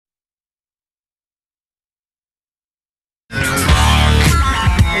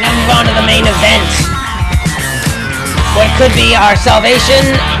prevent what could be our salvation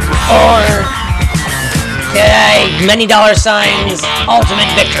or many dollar signs ultimate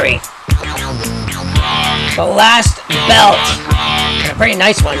victory. The last belt, and a pretty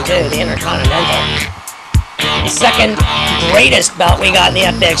nice one too, the Intercontinental. The second greatest belt we got in the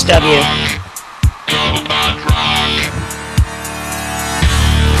FBXW.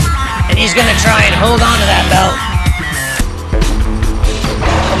 And he's gonna try and hold on to that belt.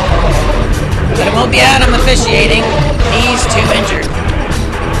 But it won't be Adam officiating. He's too injured.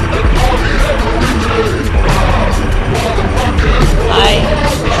 I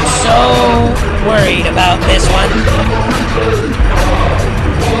am so worried about this one.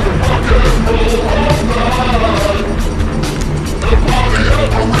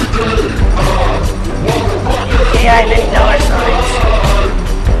 Yeah, many dollar signs.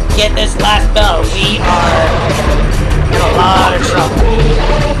 Get this last belt. We are in a lot of trouble.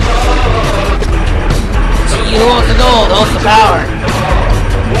 See who holds the gold, holds the power.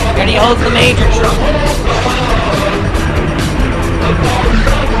 And he holds the major trouble.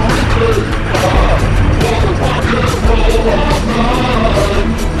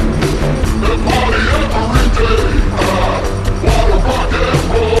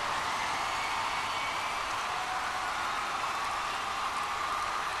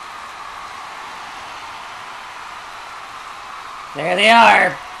 There they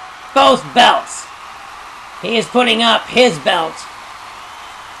are. Both belts. He is putting up his belt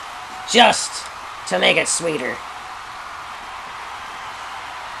just to make it sweeter.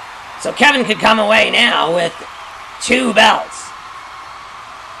 So Kevin could come away now with 2 belts.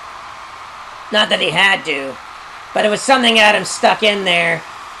 Not that he had to, but it was something Adam stuck in there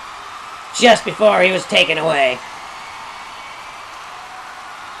just before he was taken away.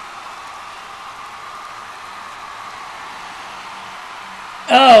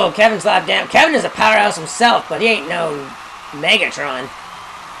 Oh, Kevin's slapped down. Kevin is a powerhouse himself, but he ain't no Megatron.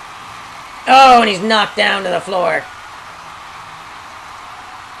 Oh, and he's knocked down to the floor.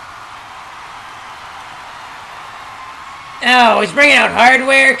 Oh, he's bringing out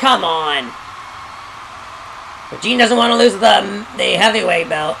hardware? Come on. But Gene doesn't want to lose the heavyweight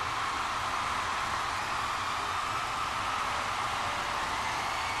belt.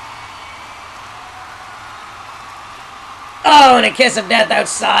 Oh, and a kiss of death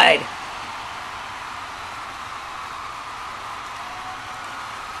outside.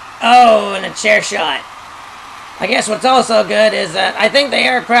 Oh, and a chair shot. I guess what's also good is that I think they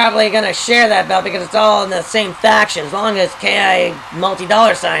are probably going to share that belt because it's all in the same faction, as long as KI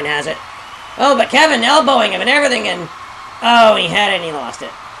multi-dollar sign has it. Oh, but Kevin elbowing him and everything, and... oh, he had it and he lost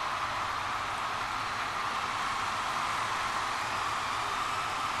it.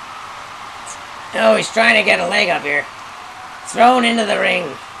 Oh, he's trying to get a leg up here. Thrown into the ring.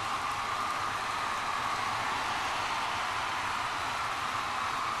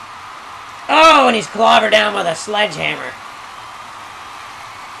 Oh, and he's clobbered down with a sledgehammer.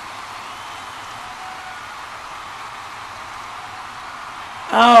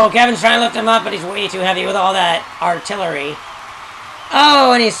 Oh, Kevin's trying to lift him up, but he's way too heavy with all that artillery.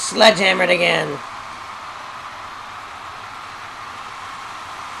 Oh, and he's sledgehammered again.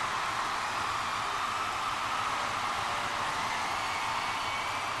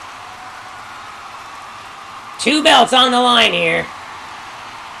 Two belts on the line here.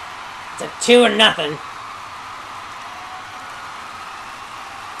 It's a 2-0.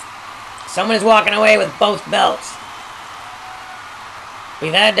 Someone is walking away with both belts.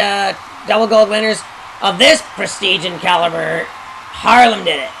 We've had double gold winners of this prestige and caliber. Harlem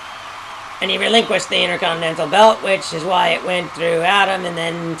did it. And he relinquished the Intercontinental belt, which is why it went through Adam and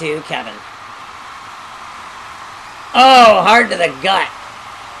then to Kevin. Oh, hard to the gut.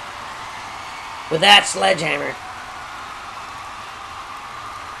 With that sledgehammer.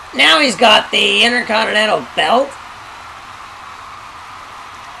 Now he's got the Intercontinental belt.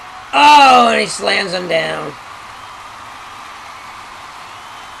 Oh, and he slams him down.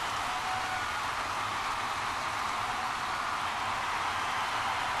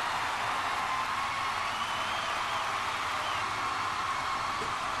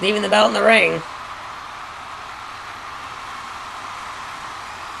 Leaving the belt in the ring.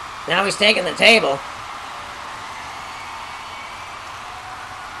 Now he's taking the table.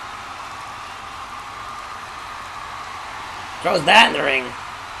 Throws that in the ring.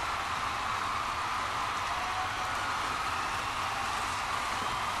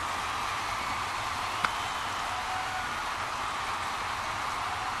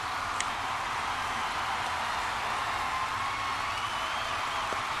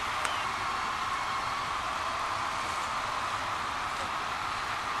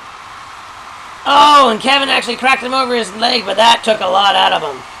 Oh, and Kevin actually cracked him over his leg, but that took a lot out of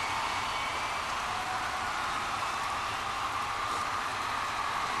him.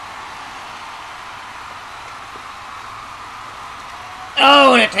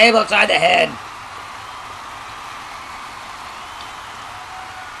 Oh, and a table upside the head.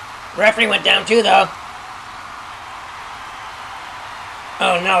 Referee went down too, though.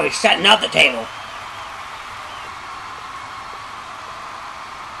 Oh no, he's setting up the table.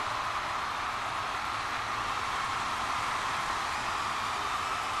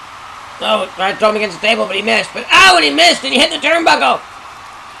 Oh, I threw him against the table, but he missed. But oh, and he missed, and he hit the turnbuckle.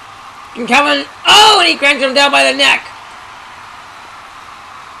 And Kevin, oh, and he cranked him down by the neck.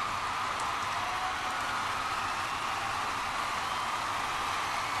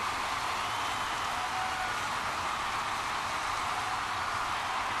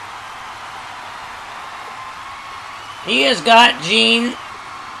 He has got Gene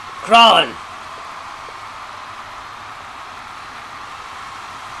crawling.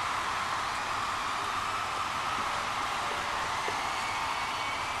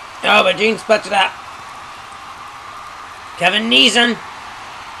 Oh, but Gene splits it up. Kevin knees him.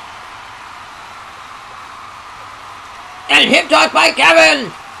 And hip toss by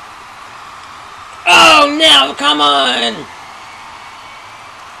Kevin. Oh, no, come on.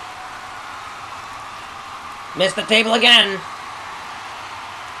 Missed the table again.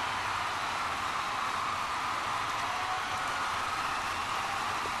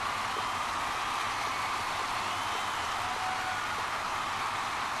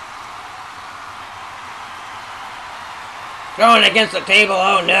 Going against the table,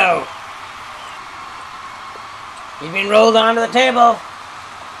 oh no. He's been rolled onto the table.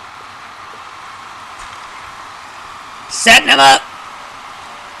 Setting him up.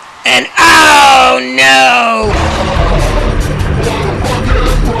 And oh no!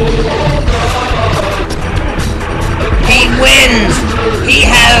 He wins! He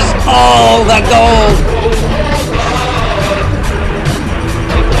has all the gold!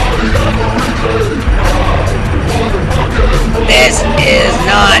 This is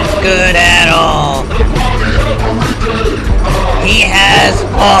not good at all. He has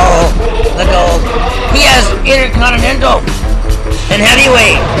all the gold. He has Intercontinental and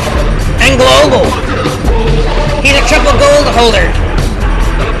Heavyweight and Global. He's a triple gold holder.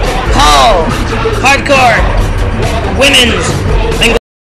 Hall, Hardcore, Women's,